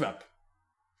raise a trap.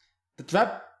 The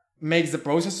trap makes the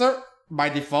processor by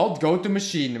default go to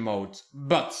machine mode.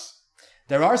 But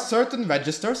there are certain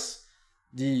registers,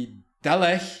 the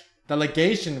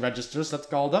delegation registers, let's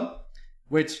call them,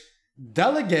 which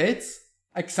delegate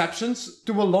exceptions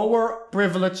to a lower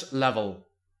privilege level.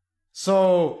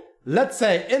 So let's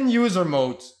say in user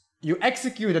mode, you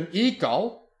execute an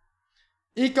eCall.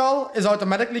 eCall is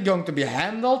automatically going to be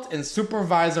handled in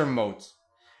supervisor mode.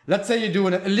 Let's say you do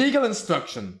an illegal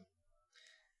instruction.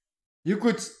 You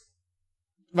could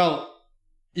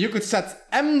set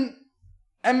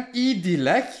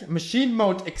MEDELEG, machine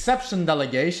mode exception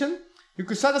delegation. You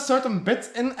could set a certain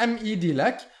bit in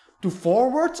MEDELEG to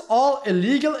forward all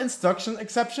illegal instruction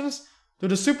exceptions to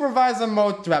the supervisor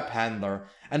mode trap handler.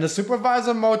 And the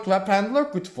supervisor mode trap handler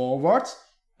could forward,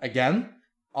 again,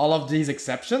 all of these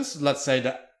exceptions. Let's say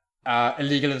the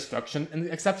illegal instruction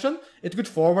exception. It could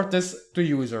forward this to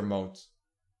user mode.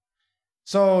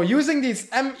 So using these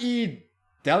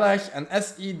MEDELEG and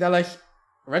SEDELEG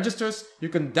registers, you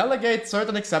can delegate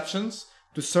certain exceptions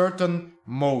to certain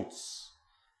modes.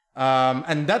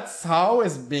 And that's how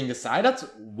is being decided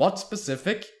what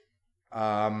specific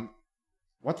mode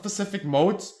and what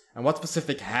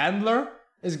specific handler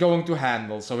is going to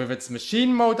handle. So if it's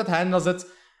machine mode that handles it,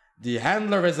 the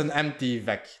handler is an empty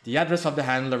VEC. The address of the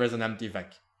handler is an empty VEC.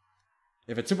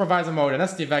 If it's supervisor mode, an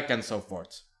STVEC, and so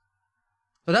forth.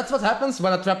 So that's what happens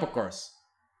when a trap occurs.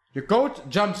 Your code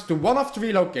jumps to one of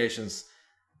 3 locations.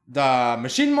 The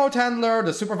machine mode handler,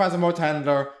 the supervisor mode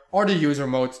handler, or the user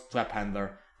mode trap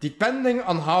handler, depending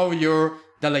on how your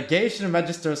delegation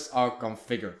registers are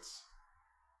configured.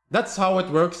 That's how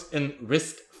it works in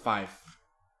RISC-V.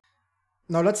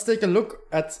 Now let's take a look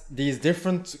at these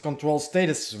different control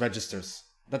status registers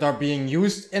that are being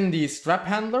used in these trap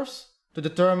handlers to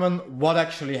determine what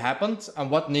actually happened and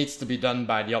what needs to be done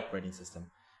by the operating system.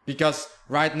 Because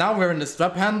right now we're in this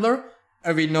trap handler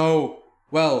and we know,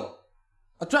 well,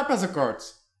 a trap has occurred.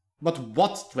 But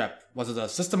what trap? Was it a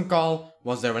system call?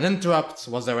 Was there an interrupt?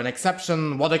 Was there an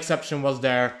exception? What exception was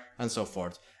there? And so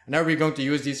forth. And now we're going to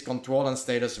use these control and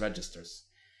status registers.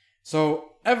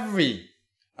 So every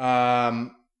privilege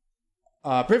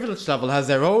level has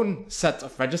their own set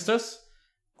of registers,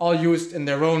 all used in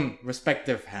their own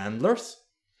respective handlers.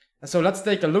 And so let's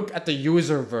take a look at the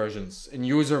user versions in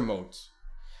user mode.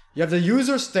 You have the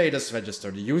user status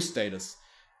register, the use status.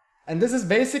 And this is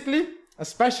basically a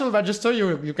special register.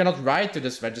 You cannot write to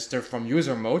this register from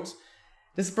user mode.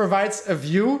 This provides a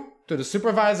view to the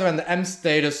supervisor and the M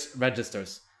status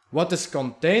registers. What this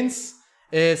contains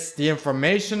is the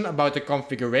information about the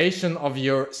configuration of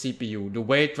your CPU, the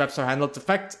way traps are handled. In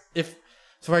fact, if,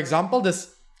 for example,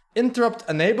 this interrupt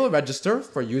enable register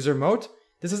for user mode,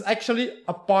 this is actually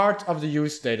a part of the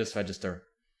use status register.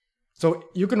 So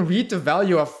you can read the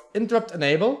value of interrupt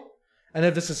enable, and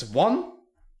if this is 1,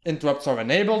 interrupts are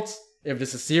enabled. If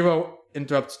this is 0,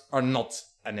 interrupts are not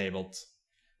enabled.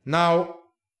 Now,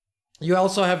 you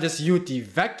also have this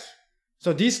UTVEC.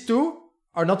 So these two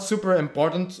are not super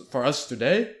important for us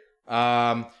today.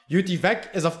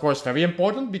 UTVEC is of course very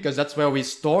important because that's where we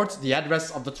stored the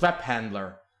address of the trap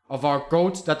handler, of our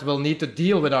code that will need to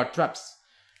deal with our traps.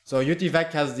 So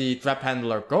UTVEC has the trap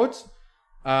handler code.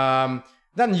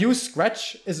 Then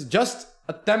useScratch is just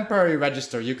a temporary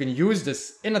register. You can use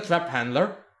this in a trap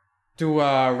handler to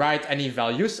write any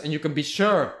values, and you can be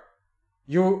sure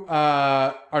you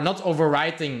are not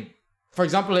overwriting. For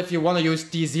example, if you want to use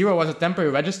T0 as a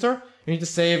temporary register, you need to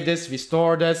save this,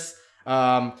 restore this.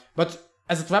 But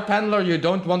as a trap handler, you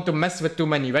don't want to mess with too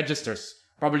many registers,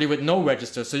 probably with no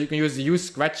registers. So you can use the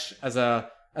useScratch as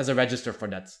a register for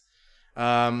that.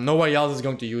 Nobody else is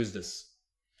going to use this.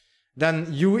 Then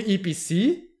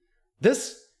UEPC,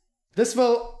 this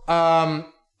will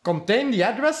contain the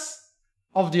address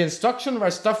of the instruction where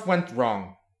stuff went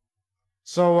wrong.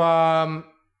 So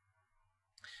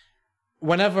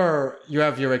whenever you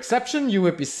have your exception,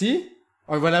 UEPC,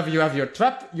 or whenever you have your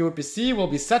trap, UEPC will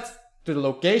be set to the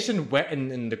location where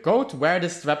in the code where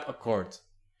this trap occurred.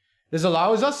 This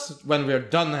allows us, when we're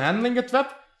done handling a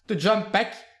trap, to jump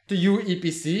back to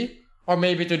UEPC, or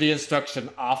maybe to the instruction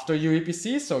after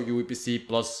UEPC, so UEPC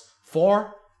plus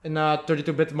 4 in a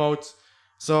 32-bit mode.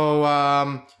 So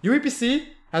UEPC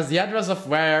has the address of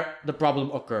where the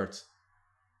problem occurred.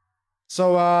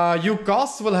 So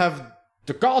uCASS will have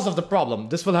the cause of the problem.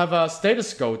 This will have a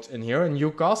status code in here in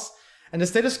uCASS, and the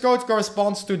status code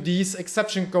corresponds to these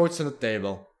exception codes in the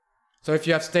table. So if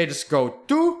you have status code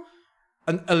 2,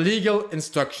 an illegal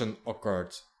instruction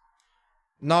occurred.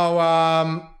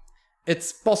 Now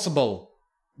it's possible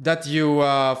that you,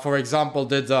 for example,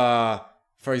 did a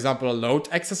load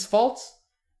access fault,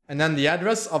 and then the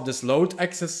address of this load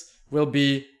access will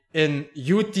be in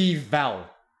utval.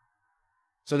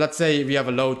 So let's say we have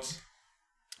a load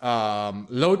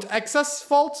access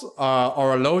fault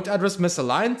or a load address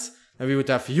misaligned, and we would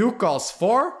have uCASS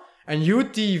 4 and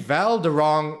utval the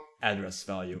wrong address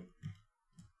value.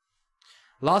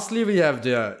 Lastly, we have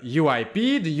the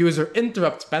UIP, the user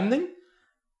interrupt pending.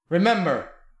 Remember,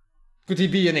 could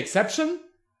it be an exception?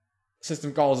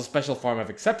 System call is a special form of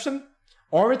exception.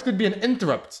 Or it could be an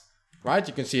interrupt, right?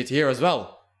 You can see it here as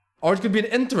well. Or it could be an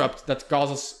interrupt that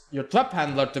causes your trap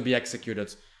handler to be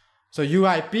executed. So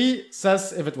UIP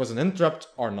says if it was an interrupt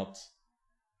or not.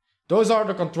 Those are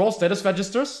the control status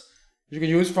registers you can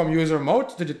use from user mode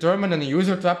to determine in a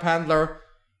user trap handler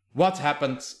what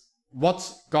happened,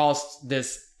 what caused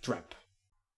this trap.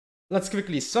 Let's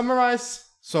quickly summarize.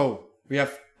 So we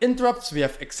have interrupts, we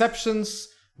have exceptions,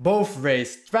 both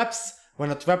raise traps.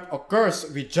 When a trap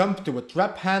occurs, we jump to a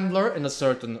trap handler in a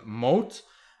certain mode,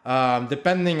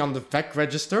 depending on the VEC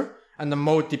register, and the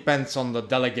mode depends on the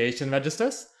delegation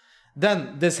registers.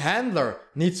 Then this handler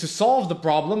needs to solve the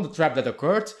problem, the trap that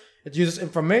occurred. It uses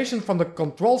information from the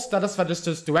control status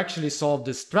registers to actually solve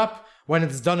this trap. When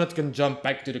it's done, it can jump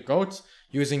back to the code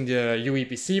using the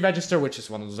UEPC register, which is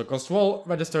one of the control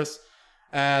registers.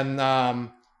 And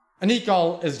an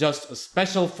eCall is just a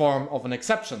special form of an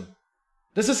exception.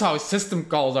 This is how system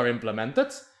calls are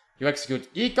implemented. You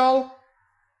execute eCall.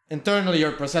 Internally,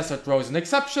 your processor throws an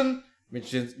exception,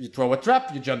 which is you throw a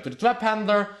trap, you jump to the trap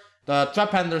handler. The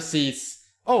trap handler sees,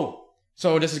 oh,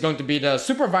 so this is going to be the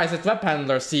supervisor trap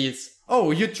handler sees,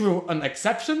 oh, you threw an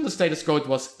exception, the status code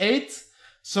was 8,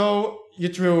 so you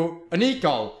threw an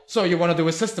eCall, so you want to do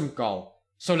a system call.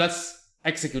 So let's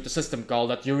execute the system call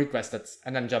that you requested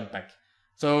and then jump back.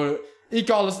 So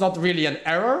eCall is not really an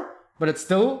error, but it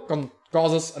still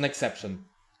causes an exception.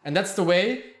 And that's the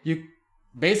way you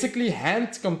basically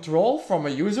hand control from a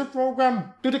user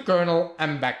program to the kernel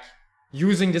and back,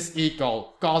 using this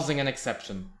eCall, causing an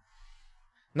exception.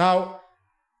 Now,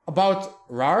 about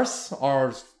RARs,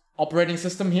 or operating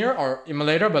system here, or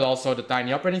emulator, but also the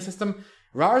tiny operating system.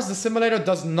 RARs, the simulator,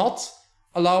 does not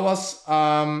allow us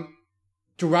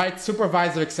to write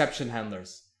supervisor exception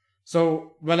handlers.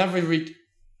 So whenever we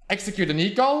execute an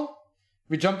eCall,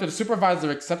 we jump to the supervisor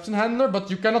exception handler, but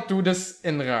you cannot do this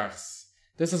in RARs.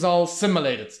 This is all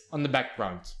simulated on the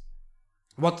background.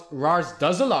 What RARs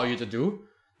does allow you to do,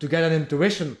 to get an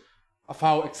intuition of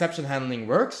how exception handling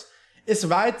works, is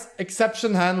write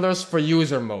exception handlers for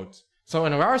user mode. So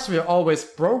in RARs we are always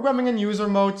programming in user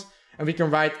mode, and we can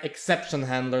write exception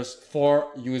handlers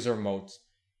for user mode.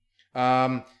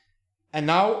 And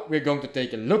now we're going to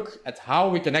take a look at how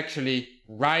we can actually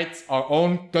write our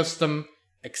own custom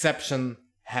exception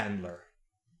handler.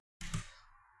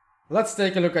 Let's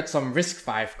take a look at some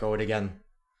RISC-V code again.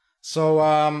 So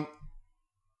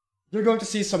you're going to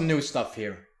see some new stuff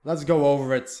here. Let's go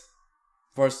over it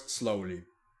first slowly.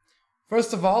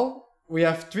 First of all, we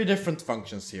have three different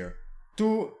functions here.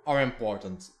 Two are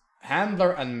important,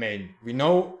 handler and main. We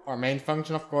know our main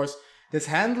function, of course. This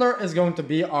handler is going to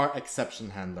be our exception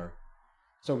handler.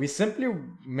 So we simply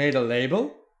made a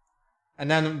label, and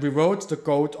then we wrote the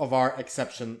code of our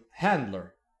exception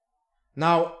handler.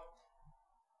 Now,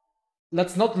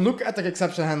 let's not look at the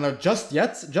exception handler just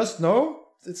yet. Just know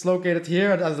it's located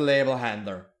here as a label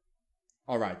handler.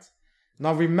 Alright.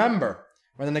 Now remember,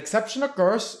 when an exception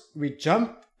occurs, we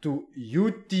jump to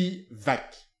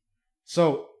utvec.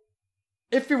 So,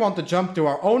 if we want to jump to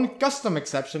our own custom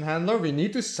exception handler, we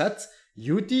need to set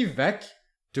utvec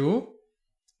to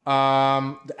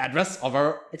the address of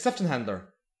our exception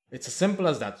handler. It's as simple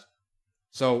as that.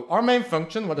 So our main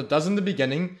function, what it does in the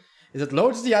beginning, is it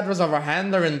loads the address of our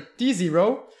handler in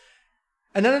T0,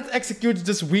 and then it executes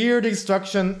this weird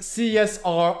instruction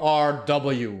CSRRW.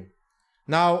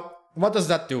 Now, what does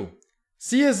that do?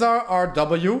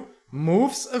 CSRRW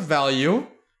moves a value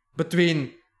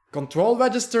between control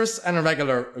registers and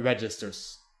regular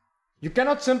registers. You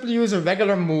cannot simply use a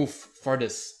regular move for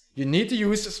this. You need to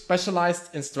use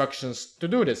specialized instructions to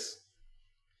do this.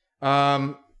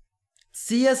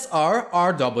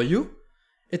 CSRRW,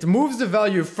 it moves the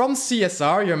value from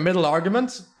CSR, your middle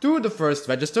argument, to the first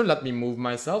register. Let me move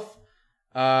myself.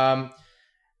 And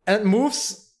it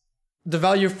moves the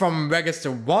value from register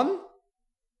 2,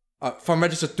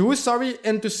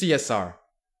 into CSR.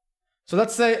 So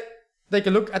let's say, take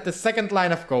a look at the second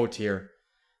line of code here.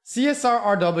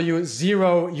 CSRRW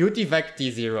 0 utvec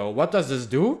T0. What does this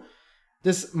do?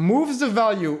 This moves the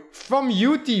value from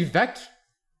utvec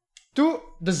to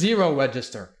the 0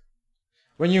 register.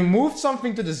 When you move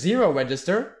something to the 0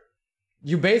 register,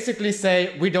 you basically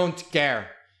say, we don't care.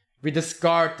 We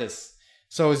discard this.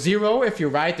 So 0, if you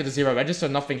write to the 0 register,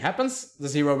 nothing happens. The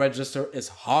 0 register is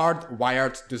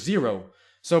hardwired to 0.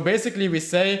 So basically we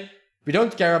say, we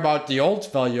don't care about the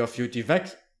old value of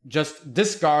utvec. Just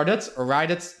discard it or write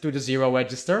it to the 0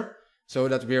 register so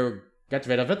that we'll get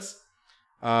rid of it.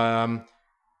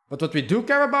 But what we do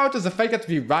care about is the fact that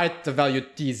we write the value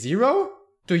T0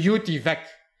 to utvec,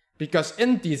 because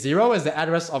in T0 is the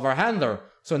address of our handler.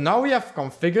 So now we have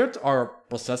configured our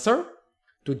processor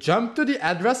to jump to the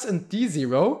address in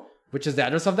T0, which is the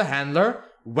address of the handler,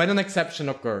 when an exception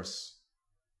occurs.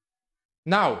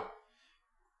 Now,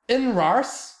 in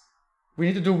RARs, we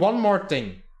need to do one more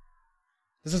thing.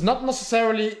 This is not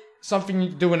necessarily something you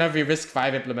need to do in every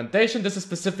RISC-V implementation. This is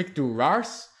specific to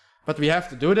RARs, but we have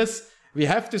to do this. We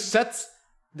have to set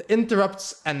the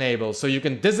interrupts enable. So you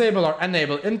can disable or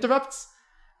enable interrupts,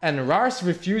 and RARs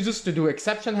refuses to do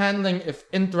exception handling if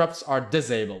interrupts are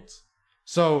disabled.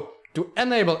 So to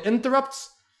enable interrupts,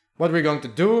 what we're going to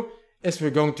do is we're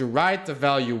going to write the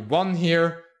value 1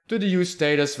 here to the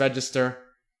useStatus register,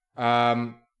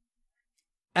 and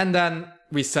then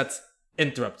we set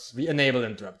interrupts. We enable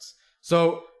interrupts.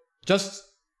 So just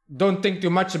don't think too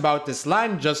much about this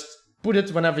line. Just put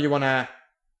it whenever you want to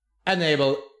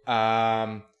enable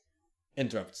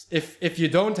interrupts. If you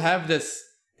don't have this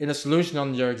in a solution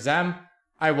on your exam,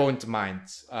 I won't mind.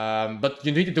 But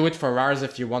you need to do it for RARs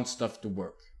if you want stuff to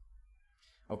work.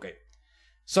 Okay.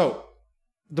 So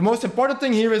the most important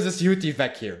thing here is this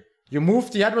utvec here. You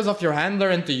move the address of your handler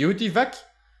into utvec,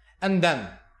 and then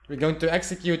we're going to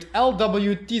execute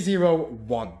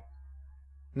LWT01.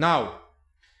 Now,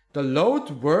 the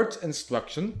load word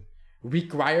instruction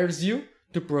requires you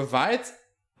to provide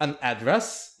an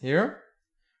address here,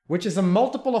 which is a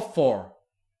multiple of 4.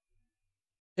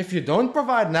 If you don't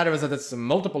provide an address that is a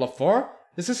multiple of 4,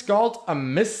 this is called a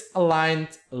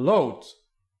misaligned load.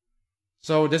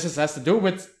 So this has to do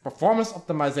with performance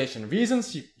optimization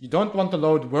reasons. You don't want to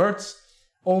load words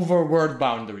over word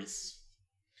boundaries.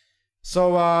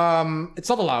 So it's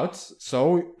not allowed.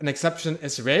 So an exception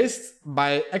is raised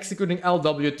by executing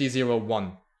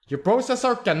LWT01. Your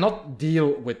processor cannot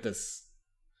deal with this.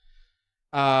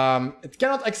 It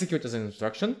cannot execute as an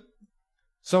instruction.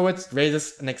 So it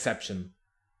raises an exception.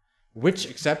 Which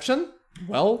exception?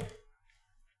 Well,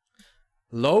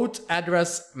 load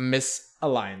address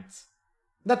misaligned.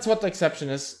 That's what the exception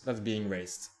is that's being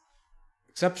raised.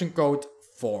 Exception code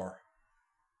 4.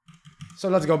 So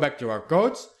let's go back to our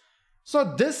code. So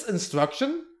this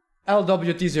instruction,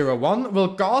 LWT01,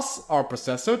 will cause our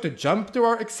processor to jump to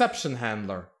our exception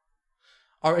handler.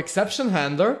 Our exception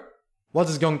handler, what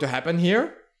is going to happen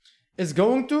here, is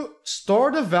going to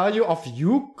store the value of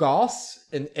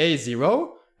uCASS in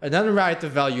A0 and then write the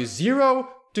value 0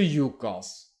 to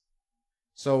uCASS.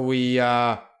 So we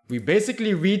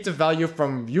basically read the value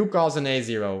from uCASS in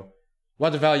A0.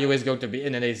 What the value is going to be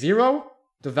in A0?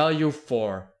 The value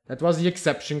 4. That was the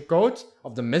exception code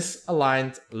of the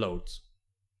misaligned load.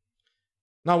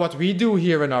 Now what we do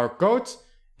here in our code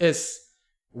is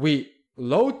we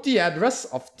load the address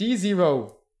of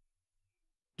T0.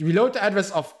 We load the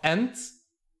address of end.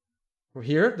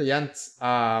 Here, the end.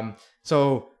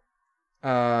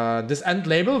 This end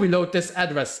label, we load this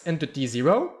address into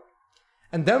T0.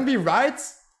 And then we write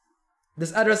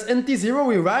this address in T0,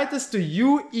 we write this to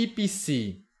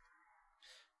UEPC.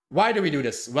 Why do we do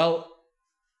this? Well,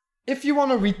 if you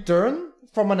want to return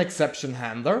from an exception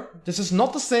handler, this is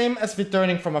not the same as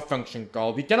returning from a function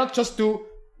call. We cannot just do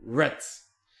read.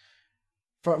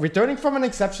 For returning from an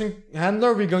exception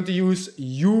handler, we're going to use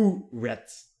uread.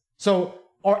 So,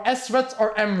 or sread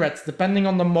or mread, depending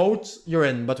on the mode you're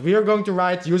in. But we are going to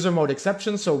write user mode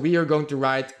exception, so we are going to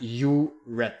write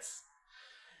uread.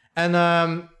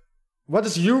 And what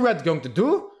is uread going to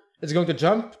do? It's going to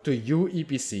jump to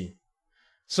UEPC.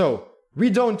 So, we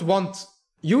don't want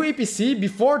UEPC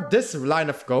before this line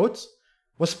of code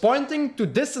was pointing to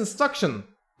this instruction,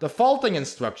 the faulting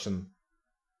instruction.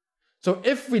 So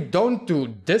if we don't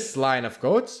do this line of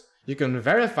code, you can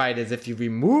verify this. If you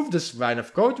remove this line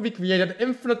of code, we create an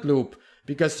infinite loop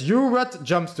because uread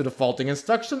jumps to the faulting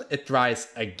instruction, it tries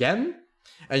again,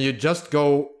 and you just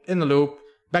go in a loop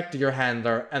back to your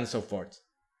handler and so forth.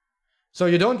 So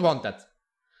you don't want that.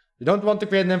 You don't want to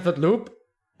create an infinite loop.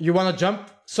 You want to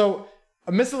jump. So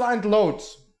a misaligned load,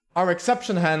 our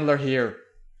exception handler here,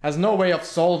 has no way of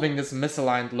solving this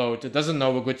misaligned load. It doesn't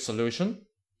know a good solution.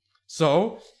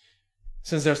 So,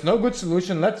 since there's no good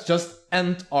solution, let's just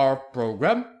end our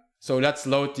program. So let's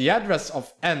load the address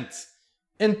of end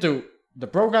into the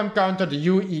program counter, the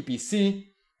UEPC,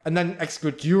 and then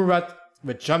execute uread,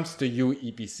 which jumps to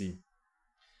UEPC.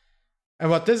 And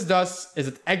what this does is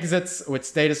it exits with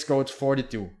status code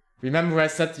 42. Remember I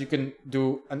said you can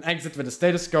do an exit with a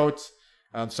status code.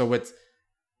 So with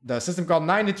the system call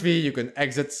 93, you can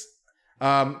exit,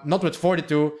 not with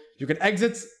 42, you can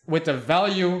exit with a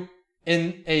value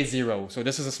in A0. So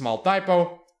this is a small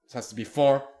typo, it has to be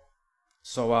 4.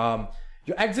 So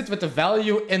you exit with the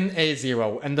value in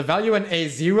A0, and the value in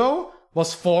A0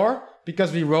 was 4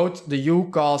 because we wrote the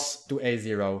uCASS to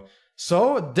A0.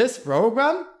 So this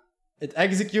program, it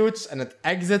executes and it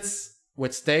exits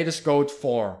with status code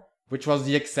 4, which was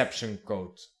the exception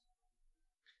code.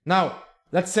 Now,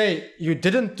 let's say you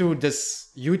didn't do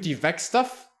this UTVEC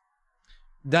stuff,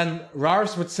 then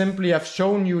RARS would simply have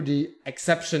shown you the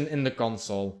exception in the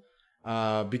console.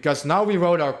 Because now we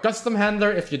wrote our custom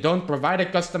handler. If you don't provide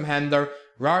a custom handler,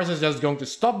 RARS is just going to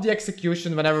stop the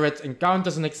execution whenever it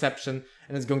encounters an exception,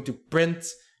 and it's going to print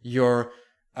your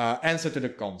answer to the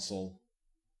console.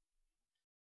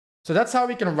 So that's how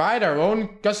we can write our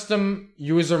own custom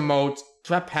user mode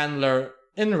trap handler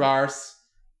in RARS.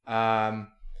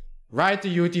 Write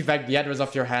the UTVEC, the address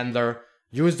of your handler,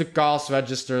 use the CASS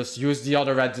registers, use the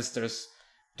other registers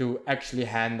to actually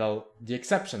handle the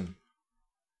exception.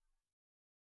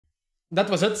 That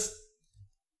was it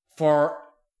for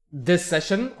this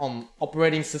session on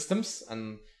operating systems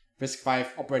and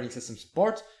RISC-V operating system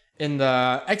support. In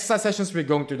the exercise sessions, we're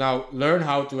going to now learn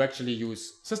how to actually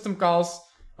use system calls,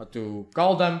 how to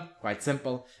call them, quite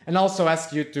simple, and also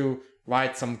ask you to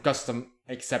write some custom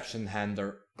exception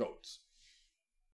handler codes.